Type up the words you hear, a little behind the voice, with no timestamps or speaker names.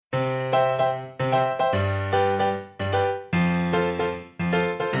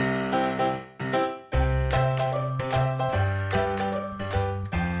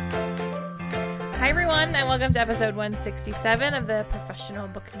Welcome to episode 167 of the Professional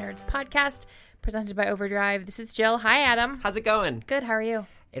Book Nerds podcast, presented by Overdrive. This is Jill. Hi, Adam. How's it going? Good. How are you?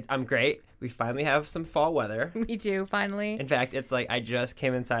 I'm great. We finally have some fall weather. Me too, finally. In fact, it's like I just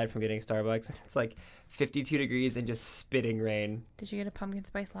came inside from getting Starbucks. It's like 52 degrees and just spitting rain. Did you get a pumpkin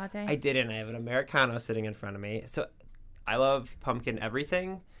spice latte? I didn't. I have an Americano sitting in front of me. So I love pumpkin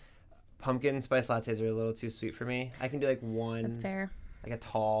everything. Pumpkin spice lattes are a little too sweet for me. I can do like one. That's fair. Like a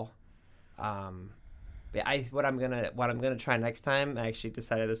tall. But what I'm gonna try next time, I actually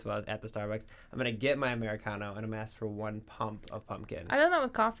decided this while I was at the Starbucks. I'm gonna get my Americano and I'm gonna ask for one pump of pumpkin. I've done that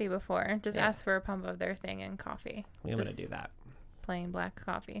with coffee before. Just Yeah. ask for a pump of their thing and coffee. I'm gonna Just do that. plain black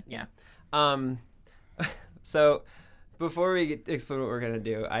coffee. Yeah. So before we explain what we're gonna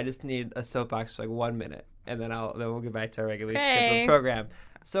do, I just need a soapbox for like 1 minute, and then we'll get back to our regularly scheduled program.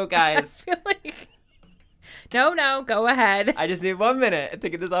 So guys, I feel like... No, go ahead. I just need 1 minute to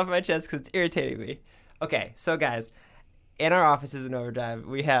get this off my chest because it's irritating me. Okay, so guys, in our offices in Overdrive,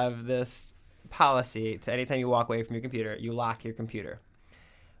 we have this policy to anytime you walk away from your computer, you lock your computer.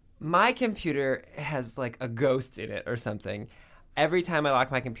 My computer has like a ghost in it or something. Every time I lock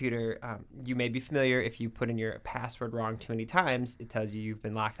my computer, you may be familiar if you put in your password wrong too many times, it tells you you've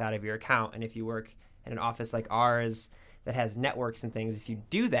been locked out of your account. And if you work in an office like ours that has networks and things, if you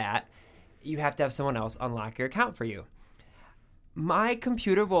do that, you have to have someone else unlock your account for you. My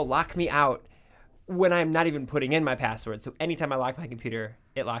computer will lock me out when I'm not even putting in my password. So anytime I lock my computer,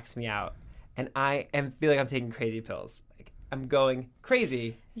 it locks me out. And I feel like I'm taking crazy pills. Like, I'm going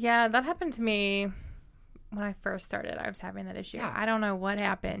crazy. Yeah, that happened to me when I first started. I was having that issue. Yeah. I don't know what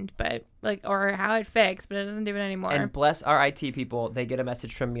happened, but or how it fixed, but it doesn't do it anymore. And bless our IT people, they get a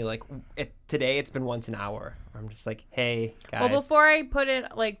message from me like, today it's been once an hour. I'm just like, hey, guys. Well, before I put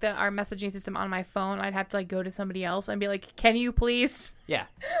it like our messaging system on my phone, I'd have to like go to somebody else and be like, can you please Yeah.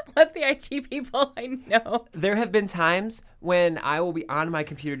 let the IT people I know. There have been times when I will be on my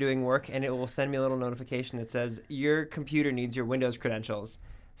computer doing work and it will send me a little notification that says, your computer needs your Windows credentials.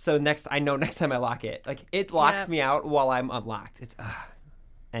 So next time I lock it. Like, it locks me out while I'm unlocked. It's,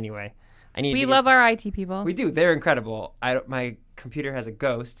 anyway. We love our IT people. We do. They're incredible. My computer has a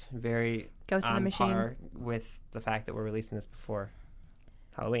ghost, very Ghost in the machine. par with the fact that we're releasing this before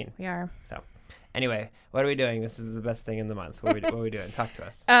Halloween. We are. So, anyway, what are we doing? This is the best thing in the month. What are we doing? Talk to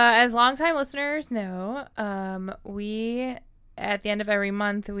us. As longtime listeners know, we, at the end of every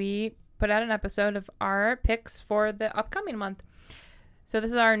month, we put out an episode of our picks for the upcoming month. So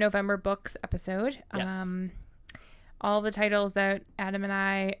this is our November books episode. Yes. All the titles that Adam and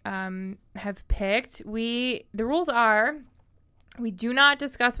I have picked. The rules are we do not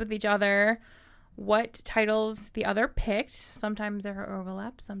discuss with each other what titles the other picked. Sometimes there are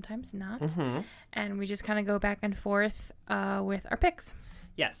overlaps, sometimes not. Mm-hmm. And we just kind of go back and forth with our picks.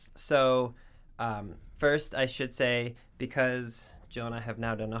 Yes. So, first, I should say, because Jill and I have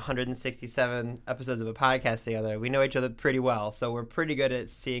now done 167 episodes of a podcast together, we know each other pretty well. So we're pretty good at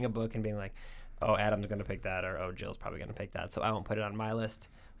seeing a book and being like, oh, Adam's going to pick that, or oh, Jill's probably going to pick that. So I won't put it on my list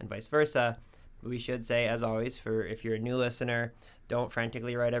and vice versa. We should say, as always, if you're a new listener, don't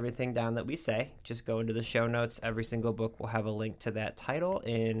frantically write everything down that we say. Just go into the show notes. Every single book will have a link to that title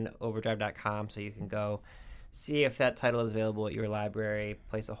in overdrive.com, so you can go see if that title is available at your library,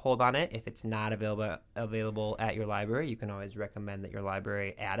 place a hold on it. If it's not available at your library, you can always recommend that your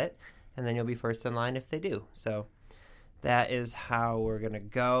library add it, and then you'll be first in line if they do. So that is how we're going to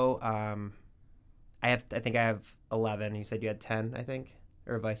go. I think I have 11. You said you had 10, I think,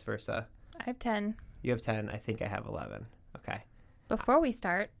 or vice versa. I have 10. You have 10. I think I have 11. Okay. Before we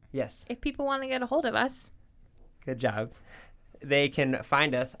start, yes, if people want to get a hold of us. Good job. They can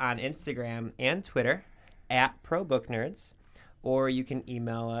find us on Instagram and Twitter at ProBookNerds, or you can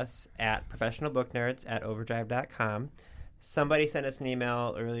email us at professionalbooknerds@overdrive.com. Somebody sent us an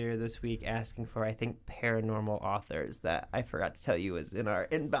email earlier this week asking for, I think, paranormal authors that I forgot to tell you is in our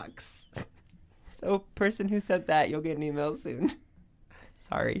inbox. So, person who sent that, you'll get an email soon.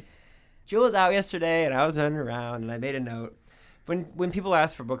 Sorry. Jewel was out yesterday, and I was running around, and I made a note. When people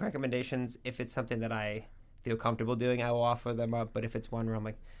ask for book recommendations, if it's something that I feel comfortable doing, I will offer them up. But if it's one where I'm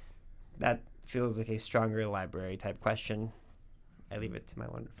like, that feels like a stronger library type question, I leave it to my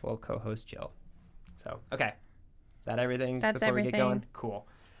wonderful co-host, Jill. So, okay. Is that everything? That's before we get going? Cool.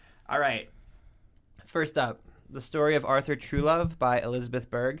 All right. First up, The Story of Arthur Truelove by Elizabeth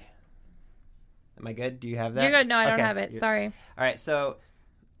Berg. Am I good? Do you have that? You're good. No, I don't have it. Sorry. All right. So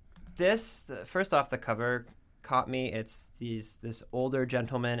first off, the cover caught me. It's this older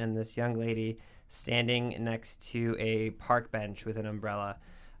gentleman and this young lady standing next to a park bench with an umbrella.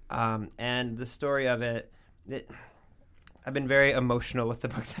 And the story of it I've been very emotional with the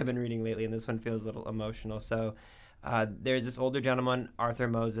books I've been reading lately, and this one feels a little emotional. So there's this older gentleman, Arthur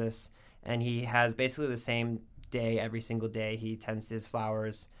Moses, and he has basically the same day every single day. He tends to his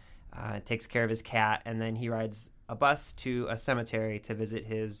flowers, takes care of his cat, and then he rides a bus to a cemetery to visit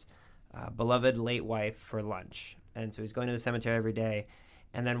his beloved late wife for lunch. And so he's going to the cemetery every day.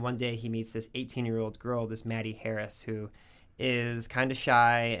 And then one day he meets this 18-year-old girl, this Maddie Harris, who is kind of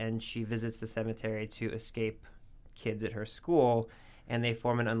shy, and she visits the cemetery to escape kids at her school, and they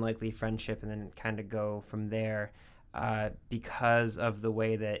form an unlikely friendship and then kind of go from there because of the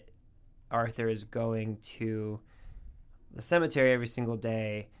way that Arthur is going to the cemetery every single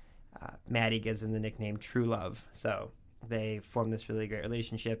day. Maddie gives him the nickname True Love. So they form this really great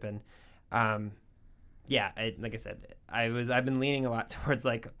relationship. And like I said, I've been leaning a lot towards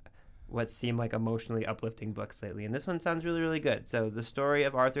like what seem like emotionally uplifting books lately. And this one sounds really, really good. So The Story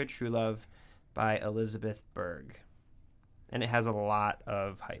of Arthur True Love by Elizabeth Berg. And it has a lot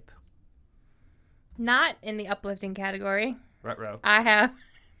of hype. Not in the uplifting category. Ruh-roh. I have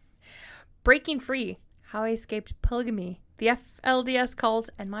Breaking Free, How I Escaped Polygamy, The FLDS Cult,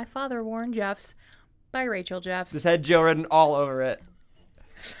 and My Father Warren Jeffs by Rachel Jeffs. This had Jill written all over it.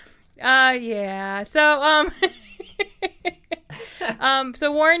 Yeah. So,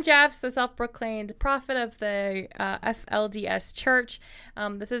 so Warren Jeffs, the self-proclaimed prophet of the FLDS Church.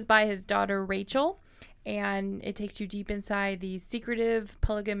 This is by his daughter Rachel, and it takes you deep inside the secretive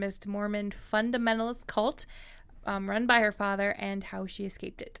polygamist Mormon fundamentalist cult run by her father and how she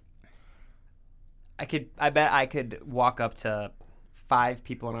escaped it. I bet I could walk up to 5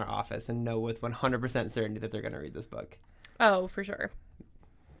 people in our office and know with 100% certainty that they're going to read this book. Oh, for sure.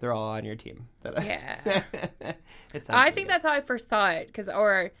 They're all on your team. Yeah. I think that's how I first saw it,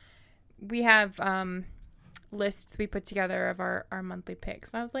 or we have lists we put together of our monthly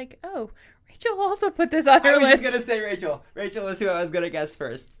picks, and I was like, oh, Rachel also put this on her list. I was just gonna say Rachel. Rachel is who I was gonna guess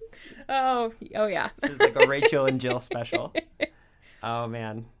first. Oh yeah. This is like a Rachel and Jill special. Oh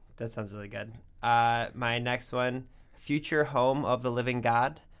man, that sounds really good. My next one, Future Home of the Living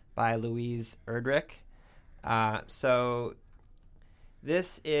God by Louise Erdrich. So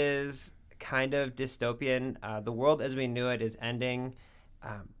this is kind of dystopian. The world as we knew it is ending.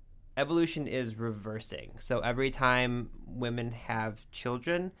 Evolution is reversing. So every time women have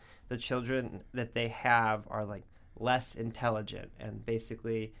children, the children that they have are like less intelligent, and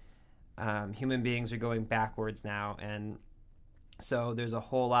basically human beings are going backwards now. And so there's a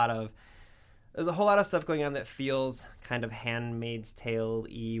whole lot of stuff going on that feels kind of Handmaid's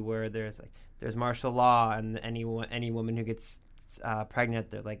Tale-y, where there's martial law, and any woman who gets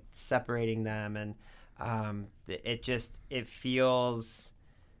pregnant, they're like separating them, and it feels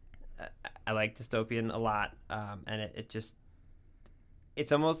I like dystopian a lot, and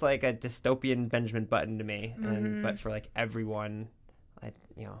it's almost like a dystopian Benjamin Button to me, and but for like everyone,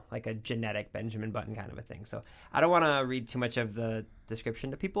 like a genetic Benjamin Button kind of a thing. So I don't want to read too much of the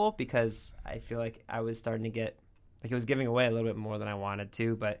description to people, because I feel like I was starting to get like it was giving away a little bit more than I wanted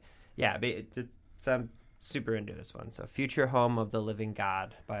to. But yeah, I'm super into this one. So Future Home of the Living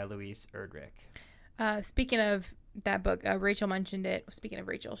God by Louise Erdrich. Speaking of that book, Rachel mentioned it. Speaking of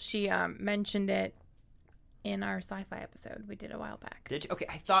Rachel, she mentioned it in our sci-fi episode we did a while back. Did you? Okay,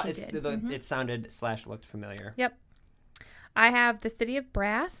 I thought it sounded / looked familiar. Yep. I have The City of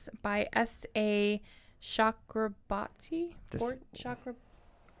Brass by S.A. Chakrabarti.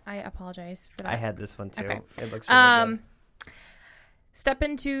 I apologize for that. I had this one too. Okay. It looks really good. Step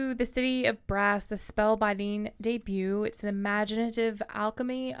into The City of Brass, the spellbinding debut. It's an imaginative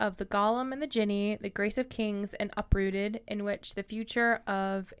alchemy of the Golem and the Jinni, the Grace of Kings, and Uprooted, in which the future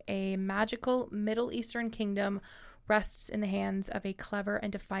of a magical Middle Eastern kingdom rests in the hands of a clever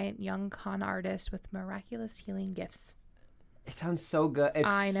and defiant young con artist with miraculous healing gifts. It sounds so good.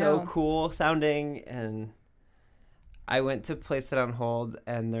 It's so cool sounding, and I went to place it on hold,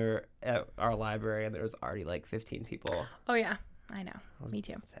 and they're at our library, and there was already like 15 people. Oh yeah. I know. Me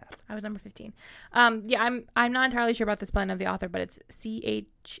too. Sad. I was number 15. Yeah, I'm not entirely sure about the spelling of the author, but it's Chakraborty.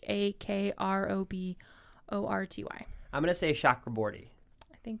 I'm gonna say Chakraborty.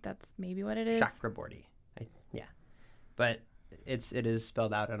 I think that's maybe what it is. Chakraborty. Yeah, but it is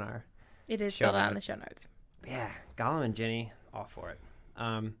spelled out in our. It is spelled out in the show notes. Yeah, Gollum and Jinni, all for it.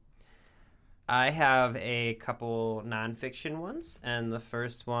 I have a couple nonfiction ones, and the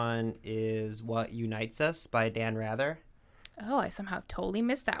first one is What Unites Us by Dan Rather. Oh, I somehow totally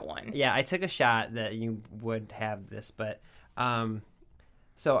missed that one. Yeah, I took a shot that you would have this, but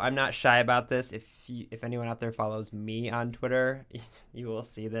so I'm not shy about this. If anyone out there follows me on Twitter, you will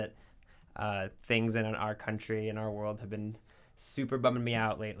see that things in our country and our world have been super bumming me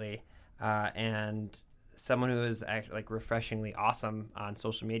out lately. And someone who is like refreshingly awesome on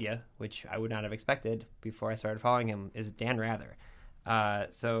social media, which I would not have expected before I started following him, is Dan Rather.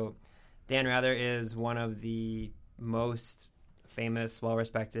 So Dan Rather is one of the most famous,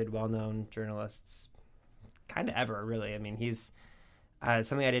 well-respected, well-known journalists kind of ever, really. I mean, he's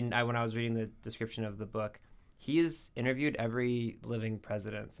something when I was reading the description of the book, he has interviewed every living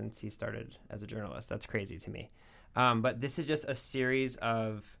president since he started as a journalist. That's crazy to me. But this is just a series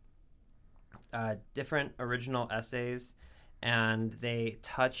of different original essays, and they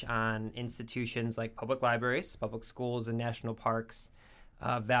touch on institutions like public libraries, public schools, and national parks,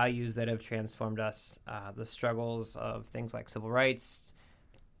 values that have transformed us, the struggles of things like civil rights,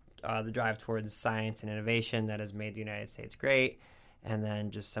 the drive towards science and innovation that has made the United States great, and then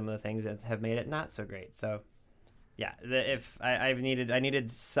just some of the things that have made it not so great. So, yeah, I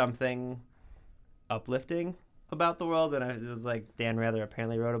needed something uplifting about the world, and it was like Dan Rather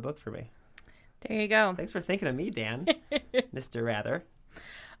apparently wrote a book for me. There you go. Thanks for thinking of me, Dan. Mr. Rather.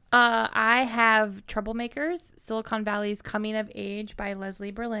 I have Troublemakers, Silicon Valley's Coming of Age by Leslie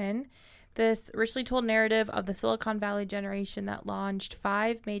Berlin. This richly told narrative of the Silicon Valley generation that launched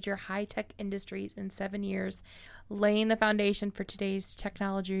 5 major high-tech industries in 7 years, laying the foundation for today's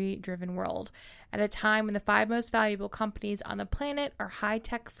technology-driven world. At a time when the 5 most valuable companies on the planet are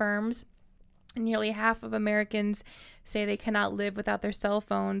high-tech firms, and nearly half of Americans say they cannot live without their cell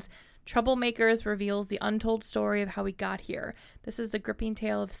phones, Troublemakers reveals the untold story of how we got here. This is the gripping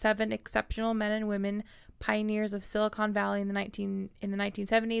tale of 7 exceptional men and women, pioneers of Silicon Valley in the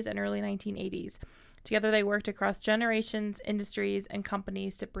 1970s and early 1980s. Together, they worked across generations, industries, and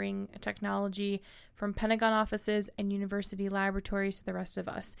companies to bring technology from Pentagon offices and university laboratories to the rest of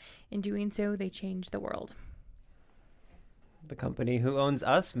us. In doing so, they changed the world. The company who owns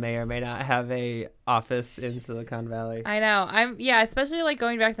us may or may not have a office in Silicon Valley. I know. Especially like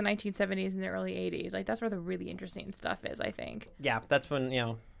going back to the 1970s and the early 80s. Like that's where the really interesting stuff is, I think. Yeah, that's when,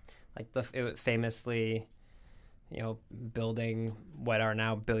 it famously, building what are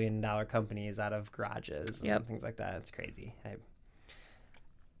now billion-dollar companies out of garages and things like that. It's crazy.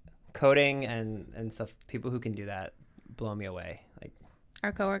 Coding and stuff, people who can do that blow me away. Like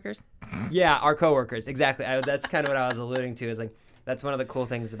our coworkers. Yeah, our coworkers. Exactly. That's kind of what I was alluding to, is like, that's one of the cool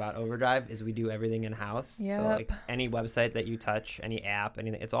things about Overdrive is we do everything in-house. Yep. So like any website that you touch, any app,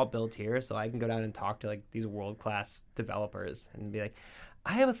 anything, it's all built here. So I can go down and talk to like these world-class developers and be like,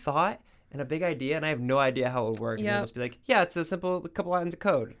 I have a thought and a big idea and I have no idea how it would work. And they'll just be like, yeah, it's a simple couple lines of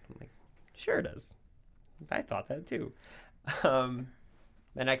code. I'm like, sure it is. I thought that too. The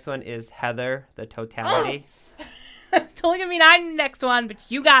next one is Heather, The Totality. Oh. It's totally going to mean I'm the next one, but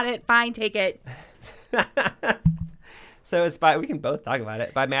you got it. Fine, take it. So it's we can both talk about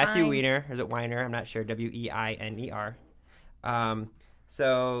it, by Matthew Weiner. Or is it Weiner? I'm not sure. Weiner.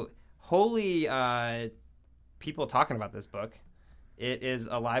 So holy people talking about this book. It is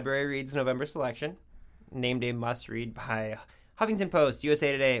a Library Reads November selection, named a must-read by Huffington Post,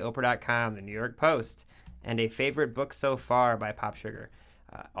 USA Today, Oprah.com, The New York Post, and a favorite book so far by Pop Sugar.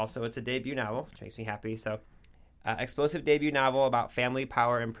 Also, it's a debut novel, which makes me happy. So, explosive debut novel about family,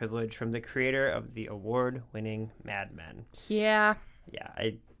 power, and privilege from the creator of the award-winning Mad Men. Yeah. Yeah,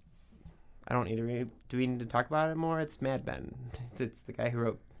 I don't need to read. Do we need to talk about it more? It's Mad Men. It's the guy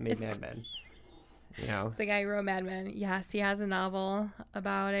who made Mad Men. It's the guy who wrote Mad Men. Yes, he has a novel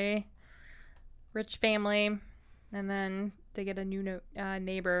about a rich family, and then they get a new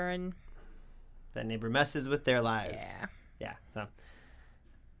neighbor, and that neighbor messes with their lives. Yeah. So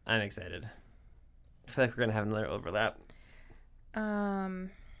I'm excited. I feel like we're gonna have another overlap. Oh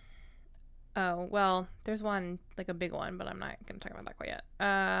well, there's one, like a big one, but I'm not gonna talk about that quite yet.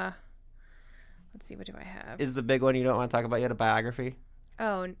 Let's see, what do I have? Is the big one you don't want to talk about yet a biography?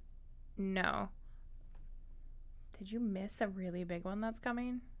 Oh no. Did you miss a really big one that's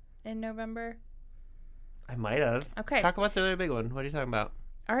coming in November? I might have. Okay. Talk about the really big one. What are you talking about?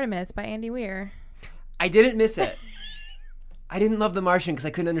 Artemis by Andy Weir. I didn't miss it. I didn't love The Martian because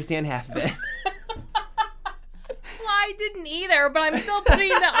I couldn't understand half of it. Well, I didn't either, but I'm still putting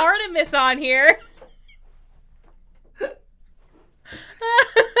the Artemis on here.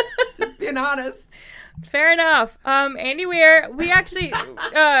 Just being honest. Fair enough. Andy Weir, we actually...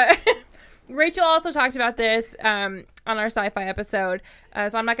 Rachel also talked about this on our sci-fi episode,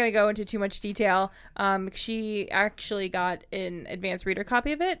 so I'm not going to go into too much detail. She actually got an advanced reader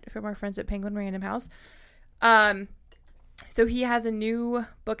copy of it from our friends at Penguin Random House. So he has a new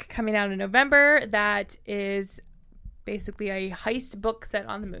book coming out in November that is basically a heist book set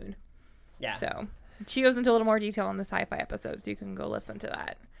on the moon. Yeah. So she goes into a little more detail in the sci-fi episode, so you can go listen to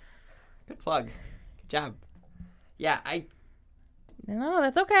that. Good plug. Good job. Yeah, No,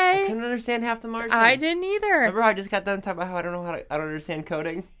 that's I okay. couldn't understand half the margin. I didn't either. Remember how I just got done talking about how I don't understand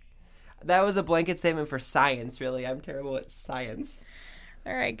coding? That was a blanket statement for science, really. I'm terrible at science.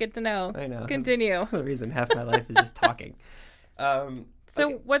 All right, good to know. I know. Continue. That's the reason half my life is just talking. So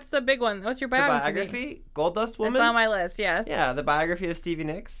okay. what's the big one? What's your The biography? biography? Gold Dust Woman? That's on my list, yes. Yeah, the biography of Stevie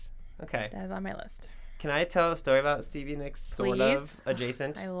Nicks. Okay. That is on my list. Can I tell a story about Stevie Nicks, sort Please. of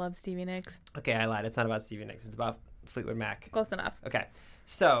adjacent? I love Stevie Nicks. Okay, I lied. It's not about Stevie Nicks. It's about Fleetwood Mac. Close enough. Okay.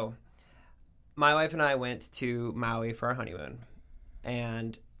 So, my wife and I went to Maui for our honeymoon.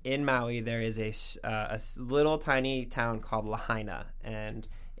 And in Maui, there is a little tiny town called Lahaina. And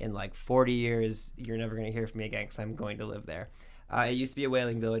in like 40 years, you're never going to hear from me again because I'm going to live there. It used to be a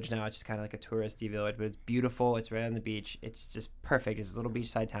whaling village. Now it's just kind of like a touristy village. But it's beautiful. It's right on the beach. It's just perfect. It's a little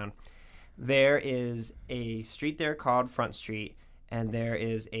beachside town. There is a street there called Front Street, and there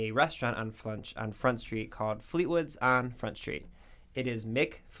is a restaurant on Front Street called Fleetwood's on Front Street. It is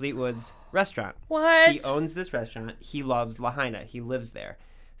Mick Fleetwood's restaurant. What? He owns this restaurant. He loves Lahaina. He lives there.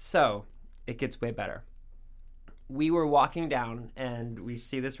 So it gets way better. We were walking down, and we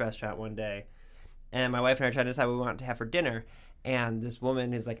see this restaurant one day, and my wife and I are trying to decide what we want to have for dinner. And this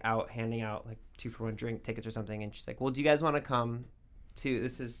woman is like out handing out like 2-for-1 drink tickets or something, and she's like, "Well, do you guys want to come to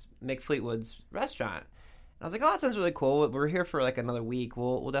this is Mick Fleetwood's restaurant?" And I was like, "Oh, that sounds really cool. We're here for like another week.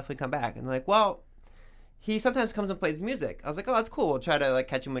 We'll definitely come back." And they're like, "Well, he sometimes comes and plays music." I was like, "Oh, that's cool. We'll try to like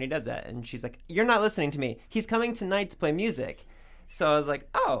catch him when he does that." And she's like, "You're not listening to me. He's coming tonight to play music." So I was like,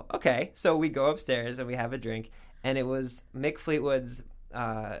 "Oh, okay." So we go upstairs and we have a drink, and it was Mick Fleetwood's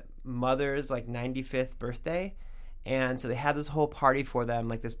mother's like 95th birthday. And so they had this whole party for them,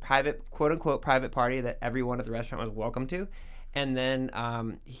 like this private, quote unquote, private party that everyone at the restaurant was welcome to. And then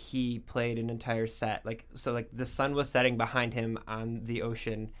he played an entire set. Like the sun was setting behind him on the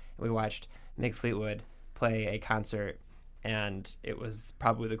ocean, and we watched Mick Fleetwood play a concert, and it was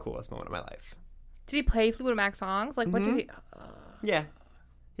probably the coolest moment of my life. Did he play Fleetwood Mac songs? Like, what did he... Yeah,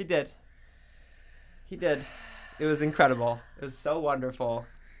 he did. He did. It was incredible. It was so wonderful.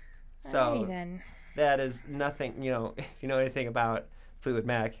 So Alrighty then. That is nothing, if you know anything about Fleetwood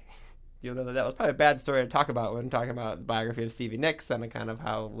Mac, you'll know that was probably a bad story to talk about when talking about the biography of Stevie Nicks and kind of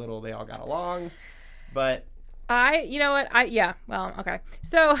how little they all got along. But okay.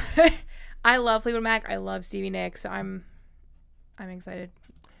 So I love Fleetwood Mac. I love Stevie Nicks. So I'm excited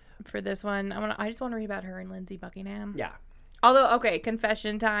for this one. I just want to read about her and Lindsey Buckingham. Yeah. Although, okay,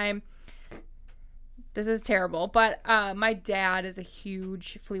 confession time. This is terrible, but my dad is a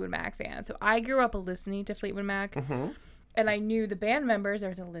huge Fleetwood Mac fan. So I grew up listening to Fleetwood Mac, and I knew the band members. There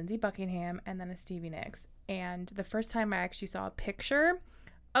was a Lindsey Buckingham and then a Stevie Nicks. And the first time I actually saw a picture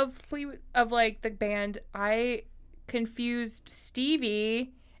of like the band, I confused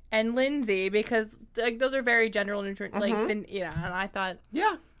Stevie and Lindsey because like those are very general nutrient. Like, and I thought,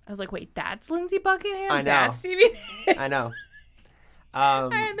 I was like, wait, that's Lindsey Buckingham? I know. That's Stevie Nicks? I know. I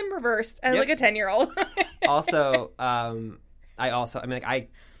had them reversed as like a 10-year-old. Also, I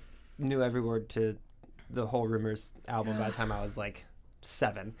knew every word to the whole Rumors album by the time I was like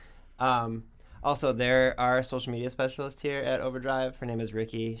 7. Also, there are a social media specialist here at Overdrive. Her name is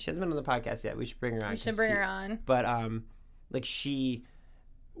Ricky. She hasn't been on the podcast yet. We should bring her on. We should bring her on. But she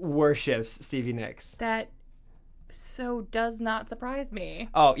worships Stevie Nicks. That so does not surprise me.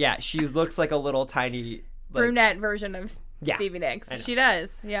 Oh yeah, she looks like a little tiny brunette version of Stevie Nicks. She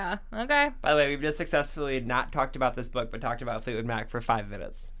does. Yeah. Okay. By the way, we've just successfully not talked about this book, but talked about Fleetwood Mac for 5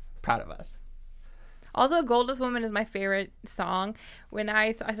 minutes. Proud of us. Also, Goldust Woman is my favorite song. When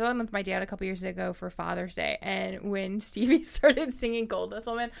I saw them with my dad a couple years ago for Father's Day, and when Stevie started singing Goldust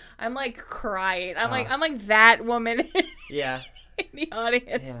Woman, I'm like crying. I'm like that woman in the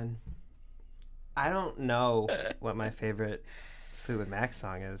audience. Man. I don't know what my favorite Fleetwood Mac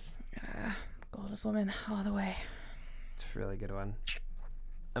song is. Goldust Woman all the way. It's a really good one.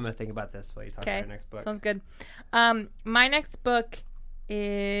 I'm going to think about this while you talk about your next book. Sounds good. My next book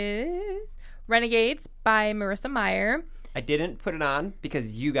is Renegades by Marissa Meyer. I didn't put it on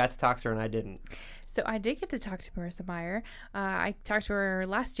because you got to talk to her and I didn't. So I did get to talk to Marissa Meyer. I talked to her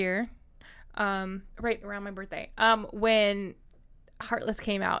last year, right around my birthday, when Heartless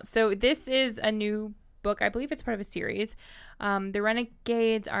came out. So this is a new book. I believe it's part of a series. The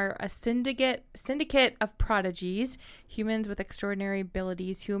Renegades are a syndicate of prodigies, humans with extraordinary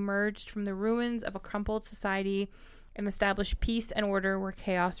abilities who emerged from the ruins of a crumpled society and established peace and order where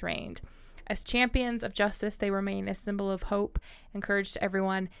chaos reigned. As champions of justice, they remain a symbol of hope and courage to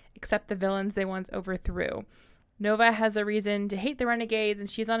everyone except the villains they once overthrew. Nova has a reason to hate the Renegades, and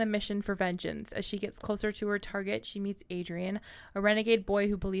she's on a mission for vengeance. As she gets closer to her target, she meets Adrian, a renegade boy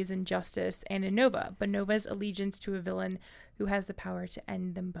who believes in justice and in Nova, but Nova's allegiance to a villain who has the power to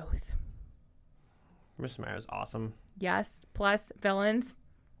end them both. Marissa Meyer is awesome. Yes, plus villains.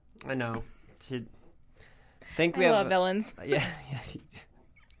 I know. I love villains. Yeah, yes,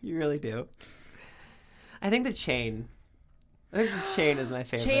 you really do. I think the chain is my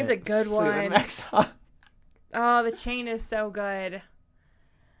favorite. Chain's a good one. Oh, the chain is so good.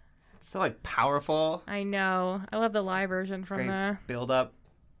 It's so like powerful. I know. I love the live version from the build up.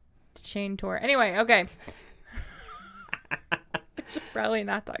 Chain tour. Anyway, okay. Should probably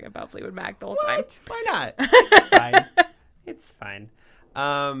not talk about Fleetwood Mac the whole time. Why not? It's fine. It's fine.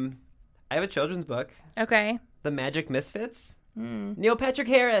 I have a children's book. Okay. The Magic Misfits. Neil Patrick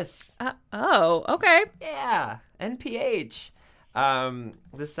Harris. Oh, okay. Yeah. NPH.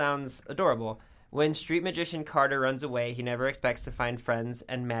 This sounds adorable. When street magician Carter runs away, he never expects to find friends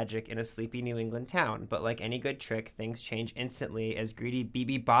and magic in a sleepy New England town. But like any good trick, things change instantly as greedy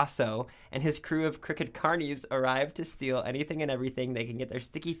BB Basso and his crew of crooked carnies arrive to steal anything and everything they can get their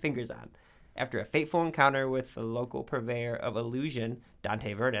sticky fingers on. After a fateful encounter with the local purveyor of illusion,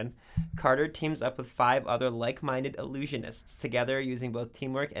 Dante Verdon, Carter teams up with 5 other like-minded illusionists. Together, using both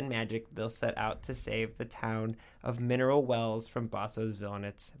teamwork and magic, they'll set out to save the town of Mineral Wells from Basso's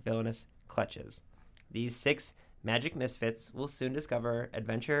villainous clutches. These 6 magic misfits will soon discover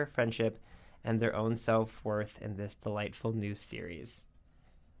adventure, friendship, and their own self-worth in this delightful new series.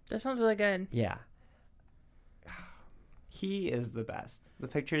 That sounds really good. Yeah. He is the best. The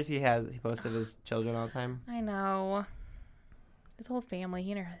pictures he posts of his children all the time. I know. His whole family,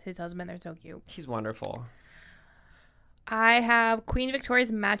 he and his husband, they're so cute. He's wonderful. I have Queen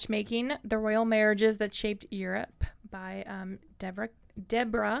Victoria's Matchmaking, The Royal Marriages That Shaped Europe by Deborah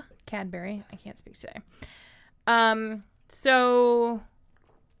Cadbury. I can't speak today. So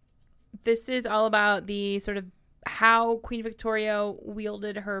this is all about the sort of how Queen Victoria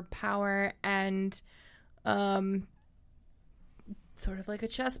wielded her power and sort of like a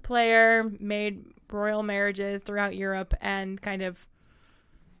chess player, made royal marriages throughout Europe and kind of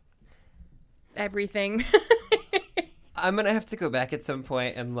everything. I'm going to have to go back at some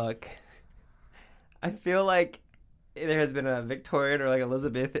point and look. I feel like there has been a Victorian or like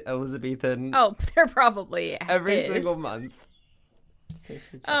Elizabethan. Oh, there probably every single month.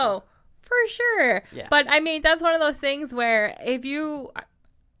 Oh, for sure. Yeah. But I mean, that's one of those things where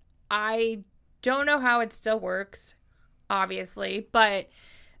I don't know how it still works, obviously, but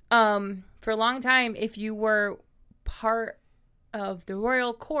for a long time, if you were part of the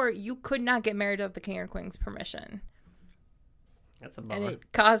royal court, you could not get married without the king or queen's permission. That's a bummer. And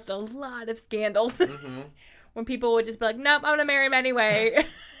it caused a lot of scandals. Mm-hmm. When people would just be like, nope, I'm going to marry him anyway.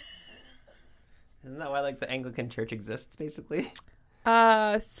 Isn't that why, like, the Anglican Church exists, basically?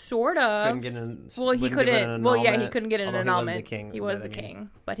 Sort of. Couldn't get an, well, he couldn't. Well, yeah, he couldn't get an annulment. He was the king. He was the king,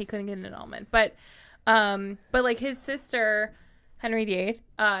 but he couldn't get an annulment. But like his sister, Henry VIII,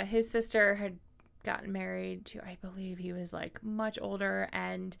 his sister had gotten married to, I believe he was like much older,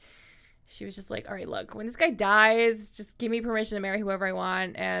 and she was just like, all right, look, when this guy dies, just give me permission to marry whoever I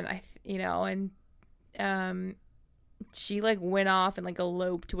want, and she like went off and like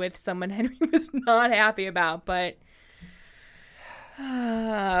eloped with someone Henry was not happy about, but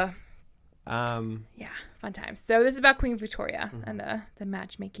yeah, fun times. So this is about Queen Victoria and the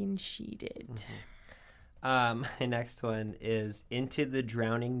matchmaking she did. My next one is Into the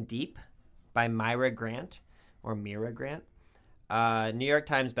Drowning Deep by Myra Grant, or Mira Grant. New York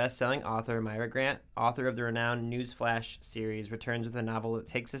Times bestselling author Myra Grant, author of the renowned Newsflash series, returns with a novel that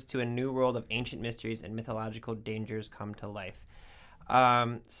takes us to a new world of ancient mysteries and mythological dangers come to life.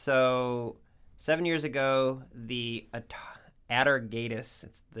 So 7 years ago, the Atargatis,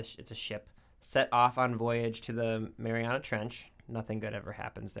 it's a ship, set off on voyage to the Mariana Trench. Nothing good ever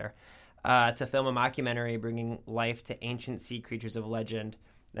happens there. To film a mockumentary bringing life to ancient sea creatures of legend.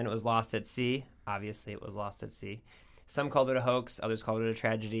 Then it was lost at sea. Obviously, it was lost at sea. Some called it a hoax, others called it a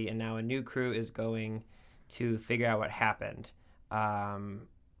tragedy, and now a new crew is going to figure out what happened. Some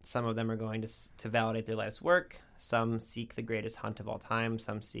of them are going to validate their life's work. Some seek the greatest hunt of all time.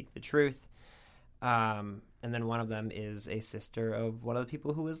 Some seek the truth. And then one of them is a sister of one of the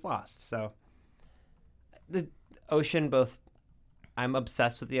people who was lost. So the ocean, I'm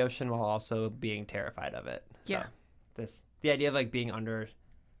obsessed with the ocean while also being terrified of it. Yeah. So the idea of like being under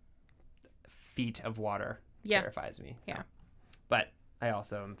feet of water terrifies me. Yeah. But I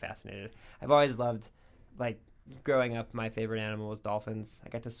also am fascinated. I've always loved, like, growing up, my favorite animal was dolphins. I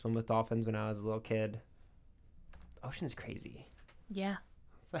got to swim with dolphins when I was a little kid. The ocean's crazy. Yeah.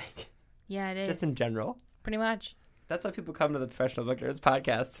 It's like... Yeah, it is. Just in general. Pretty much. That's why people come to the Professional Book Nerds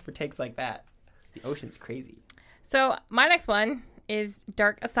podcast, for takes like that. The ocean's crazy. So my next one is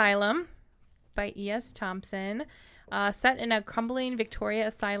Dark Asylum by E.S. Thompson. Set in a crumbling Victoria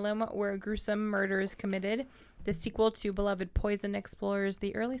asylum where a gruesome murder is committed, the sequel to beloved Poison explores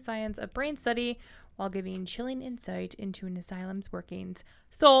the early science of brain study while giving chilling insight into an asylum's workings.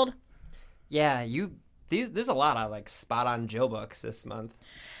 Sold. Yeah, there's a lot of like spot on Jill books this month.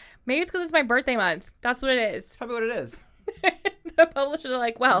 Maybe it's because it's my birthday month. That's what it is. That's probably what it is. The publishers are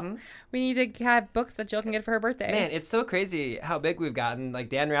like, well, we need to have books that Jill can get for her birthday. Man, it's so crazy how big we've gotten. Like,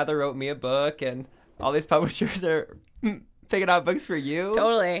 Dan Rather wrote me a book, and all these publishers are picking out books for you.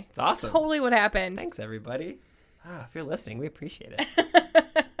 Totally. It's awesome. Totally what happened. Thanks, everybody. If you're listening, we appreciate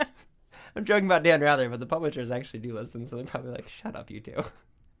it. I'm joking about Dan Rather, but the publishers actually do listen, so they're probably like, shut up, you two.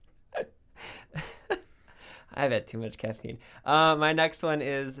 I've had too much caffeine. My next one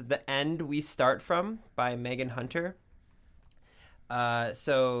is The End We Start From by Megan Hunter.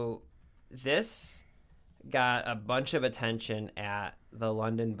 So this got a bunch of attention at the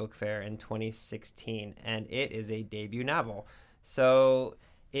London Book Fair in 2016, and it is a debut novel. So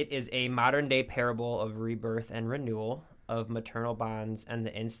it is a modern-day parable of rebirth and renewal, of maternal bonds and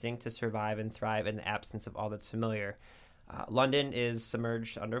the instinct to survive and thrive in the absence of all that's familiar. London is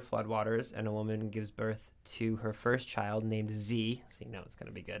submerged under floodwaters, and a woman gives birth to her first child named Z, so you know it's going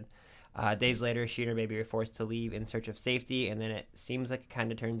to be good. Days later, she and her baby are forced to leave in search of safety, and then it seems like it kind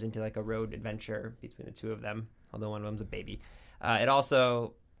of turns into like a road adventure between the two of them, although one of them's a baby. It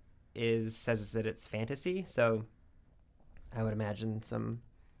also says that it's fantasy, so I would imagine some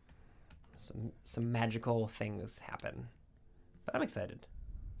magical things happen. But I'm excited.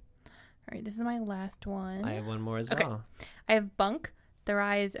 All right, this is my last one. I have one more as well. I have Bunk, The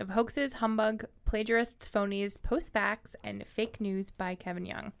Rise of Hoaxes, Humbug, Plagiarists, Phonies, Post-Facts, and Fake News by Kevin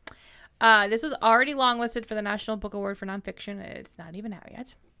Young. This was already longlisted for the National Book Award for Nonfiction, and it's not even out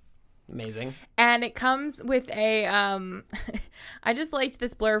yet. Amazing. And it comes with a, I just liked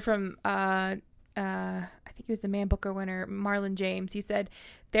this blurb from, I think he was the Man Booker winner, Marlon James. He said,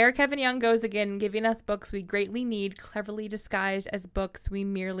 "There Kevin Young goes again, giving us books we greatly need, cleverly disguised as books we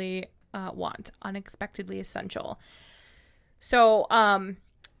merely want, unexpectedly essential." So, I'm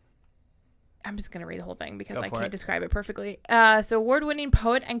just going to read the whole thing because I can't describe it perfectly. So award-winning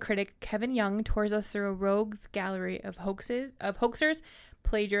poet and critic Kevin Young tours us through a rogues gallery of hoaxers,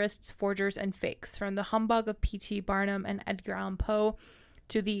 plagiarists, forgers, and fakes, from the humbug of P.T. Barnum and Edgar Allan Poe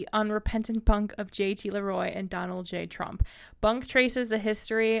to the unrepentant bunk of J.T. Leroy and Donald J. Trump. Bunk traces the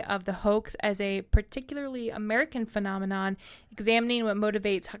history of the hoax as a particularly American phenomenon, examining what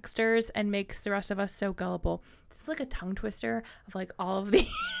motivates hucksters and makes the rest of us so gullible. This is like a tongue twister of like all of the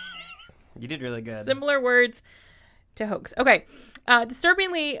You did really good. similar words to hoax. Okay.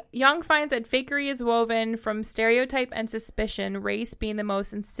 Disturbingly, Young finds that fakery is woven from stereotype and suspicion, race being the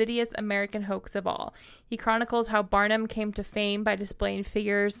most insidious American hoax of all. He chronicles how Barnum came to fame by displaying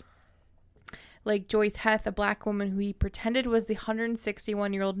figures like Joyce Heth, a black woman who he pretended was the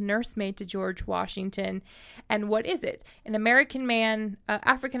 161-year-old nursemaid to George Washington. And what is it? An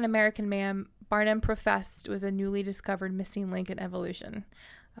African-American man Barnum professed was a newly discovered missing link in evolution.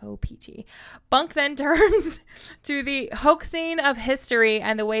 OPT. Bunk then turns to the hoaxing of history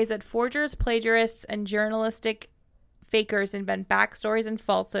and the ways that forgers, plagiarists, and journalistic fakers invent backstories and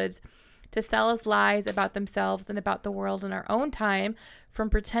falsehoods to sell us lies about themselves and about the world in our own time, from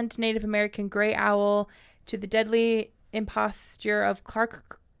pretend Native American gray owl to the deadly imposture of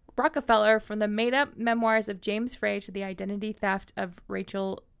Clark Rockefeller, from the made-up memoirs of James Frey to the identity theft of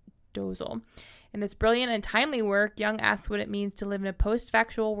Rachel Dolezal. In this brilliant and timely work, Young asks what it means to live in a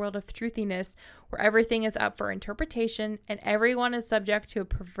post-factual world of truthiness where everything is up for interpretation and everyone is subject to a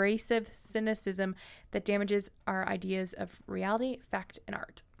pervasive cynicism that damages our ideas of reality, fact, and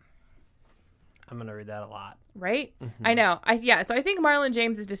art. I'm going to read that a lot. Right? Mm-hmm. I know. So I think Marlon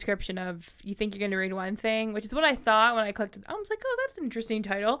James's description of you think you're going to read one thing, which is what I thought when I clicked it. I was like, oh, that's an interesting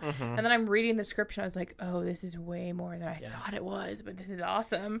title. Mm-hmm. And then I'm reading the description. I was like, oh, this is way more than I thought it was, but this is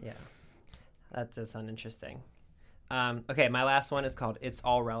awesome. Yeah. That does sound interesting. Okay, my last one is called It's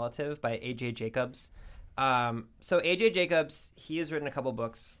All Relative by A.J. Jacobs. So A.J. Jacobs, he has written a couple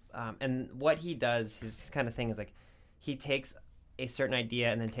books, and what he does, his kind of thing is like he takes a certain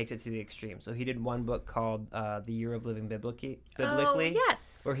idea and then takes it to the extreme. So he did one book called The Year of Living Biblically. Oh,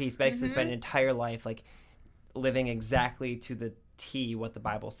 yes. Where he's basically spent an entire life like living exactly to the T what the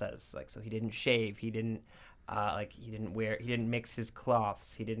Bible says. Like, so he didn't shave, he didn't mix his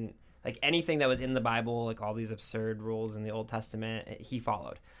cloths, he didn't like anything that was in the Bible, like all these absurd rules in the Old Testament, he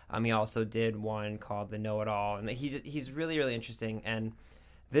followed. He also did one called The Know-It-All, and he's really, really interesting. And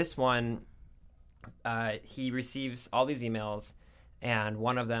this one he receives all these emails, and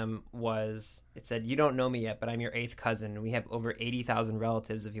one of them it said, "You don't know me yet, but I'm your 8th cousin. We have over 80,000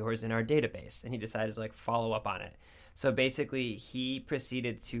 relatives of yours in our database." And he decided to follow up on it. So basically, he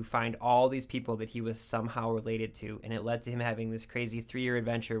proceeded to find all these people that he was somehow related to, and it led to him having this crazy 3-year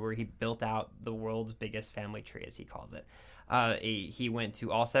adventure where he built out the world's biggest family tree, as he calls it. He went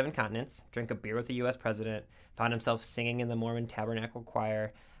to all 7 continents, drank a beer with the U.S. president, found himself singing in the Mormon Tabernacle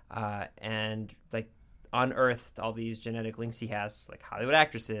Choir, and unearthed all these genetic links he has, like Hollywood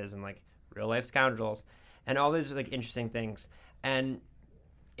actresses and real life scoundrels, and all these interesting things. And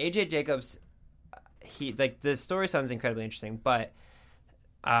AJ Jacobs, the story sounds incredibly interesting, but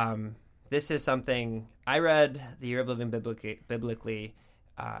this is something I read The Year of Living Biblically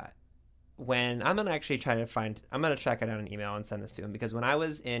when I'm gonna check it out an email and send this to him, because when I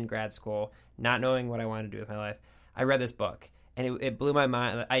was in grad school, not knowing what I wanted to do with my life, I read this book. And it blew my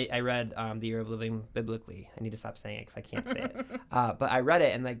mind. I read The Year of Living Biblically. I need to stop saying it because I can't say it. But I read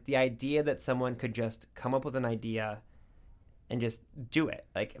it, and the idea that someone could just come up with an idea and just do it.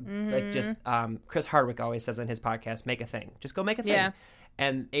 Chris Hardwick always says on his podcast, make a thing. Just go make a thing. Yeah.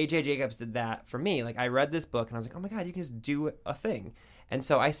 And AJ Jacobs did that for me. I read this book, and I was like, oh my God, you can just do a thing. And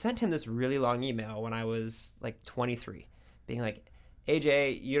so I sent him this really long email when I was 23, being like,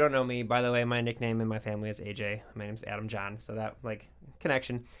 AJ, you don't know me. By the way, my nickname in my family is AJ. My name's Adam John, so that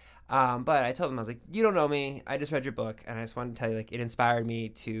connection. But I told him, I was like, you don't know me. I just read your book, and I just wanted to tell you, it inspired me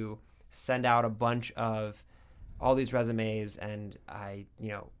to send out a bunch of all these resumes, and I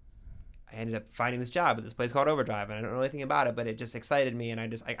ended up finding this job at this place called Overdrive, and I don't know anything about it, but it just excited me, and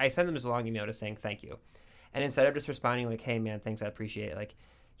I sent them this long email just saying thank you. And instead of just responding hey man, thanks, I appreciate it,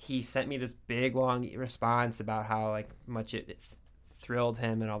 he sent me this big long response about how much it thrilled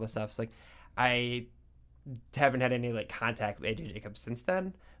him and all this stuff. So I haven't had any contact with AJ Jacobs since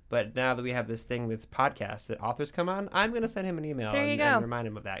then, but now that we have this thing with podcasts that authors come on, I'm going to send him an email and remind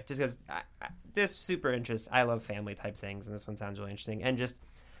him of that, just because this super interesting. I love family type things, and this one sounds really interesting. And just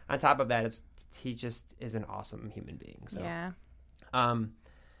on top of that, he just is an awesome human being. So yeah.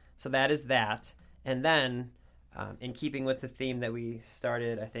 So that is that. And then in keeping with the theme that we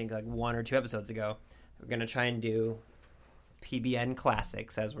started, I think 1 or 2 episodes ago, we're going to try and do PBN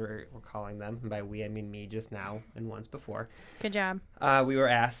classics, as we're calling them. And by we, I mean me just now and once before. Good job. We were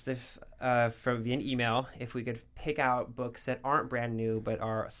asked via an email if we could pick out books that aren't brand new but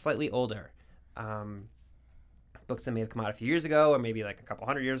are slightly older. Books that may have come out a few years ago, or maybe a couple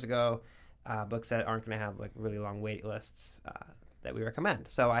 100 years ago. Books that aren't going to have really long wait lists that we recommend.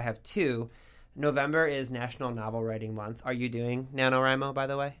 So I have 2. November is National Novel Writing Month. Are you doing NaNoWriMo, by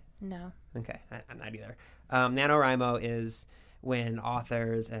the way? No. Okay, I'm not either. NaNoWriMo is when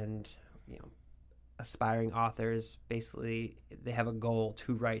authors and aspiring authors, basically they have a goal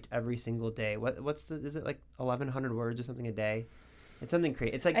to write every single day. Is it 1,100 words or something a day? It's something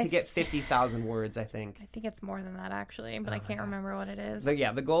crazy. It's to get 50,000 words, I think. I think it's more than that, actually, but I can't remember what it is. But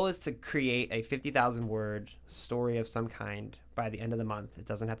yeah, the goal is to create a 50,000 word story of some kind by the end of the month. It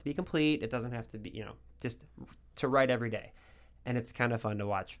doesn't have to be complete. It doesn't have to be, just to write every day. And it's kind of fun to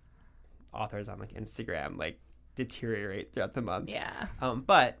watch authors on Instagram deteriorate throughout the month. Yeah.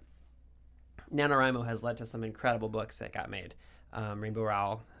 But NaNoWriMo has led to some incredible books that got made. Rainbow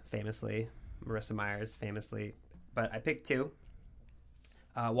Rowell, famously. Marissa Myers, famously. But I picked 2.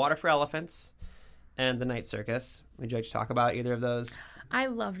 Water for Elephants and The Night Circus. Would you like to talk about either of those? I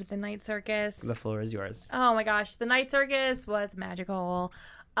loved The Night Circus. The floor is yours. Oh my gosh. The Night Circus was magical.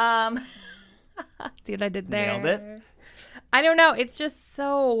 See what I did there? Nailed it. I don't know. It's just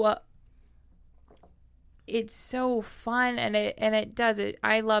it's so fun, and it does it.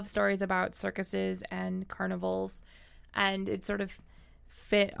 I love stories about circuses and carnivals, and it sort of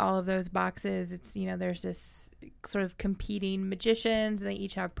fit all of those boxes. It's there's this sort of competing magicians, and they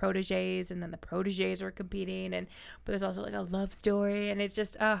each have proteges, and then the proteges are competing, but there's also a love story, and it's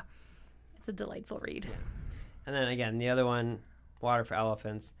just it's a delightful read. Yeah. And then again, the other one, Water for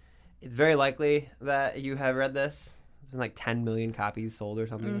Elephants. It's very likely that you have read this. It's been 10 million copies sold or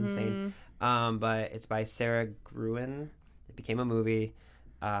something insane. But it's by Sarah Gruen. It became a movie.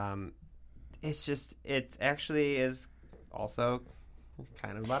 It actually is also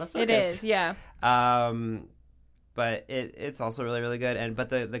kind of about a circus. It is, yeah. But it's also really, really good. But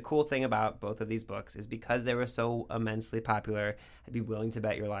the cool thing about both of these books is because they were so immensely popular, I'd be willing to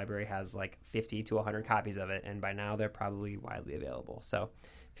bet your library has 50 to 100 copies of it. And by now they're probably widely available. So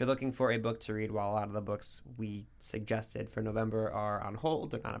if you're looking for a book to read while a lot of the books we suggested for November are on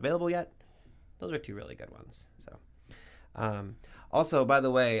hold, they're not available yet, those are 2 really good ones. So, also, by the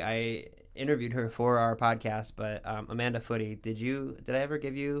way, I interviewed her for our podcast, but Amanda Footy, did I ever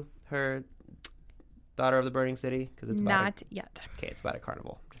give you her Daughter of the Burning City? Because it's about Not yet. Okay, it's about a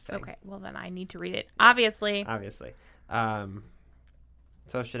carnival. Just saying. Okay, well then I need to read it. Obviously.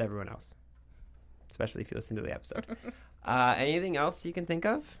 So should everyone else, especially if you listen to the episode. Anything else you can think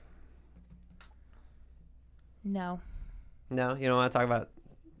of? No. No, you don't want to talk about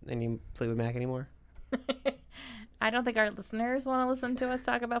any Fleetwood Mac anymore? I don't think our listeners want to listen to us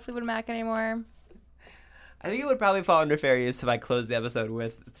talk about Fleetwood Mac anymore. I think it would probably fall under fair use if I closed the episode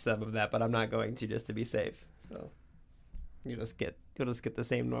with some of that, but I'm not going to, just to be safe. So you'll just get the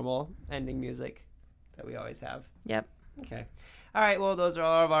same normal ending music that we always have. Yep. Okay. All right. Well, those are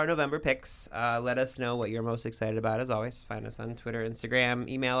all of our November picks. Let us know what you're most excited about. As always, find us on Twitter, Instagram.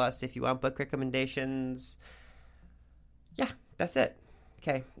 Email us if you want book recommendations. Yeah, that's it.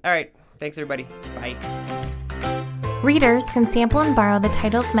 Okay. All right. Thanks, everybody. Bye. Readers can sample and borrow the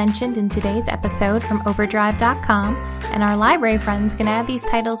titles mentioned in today's episode from Overdrive.com, and our library friends can add these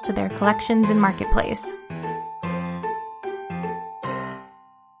titles to their collections in Marketplace.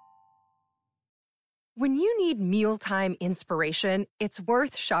 When you need mealtime inspiration, it's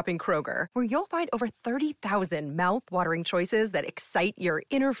worth shopping Kroger, where you'll find over 30,000 mouth-watering choices that excite your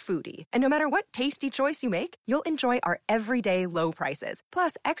inner foodie. And no matter what tasty choice you make, you'll enjoy our everyday low prices,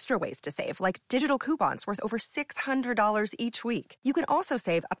 plus extra ways to save, like digital coupons worth over $600 each week. You can also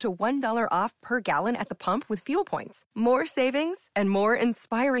save up to $1 off per gallon at the pump with fuel points. More savings and more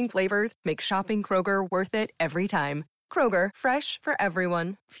inspiring flavors make shopping Kroger worth it every time. Kroger, fresh for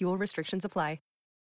everyone. Fuel restrictions apply.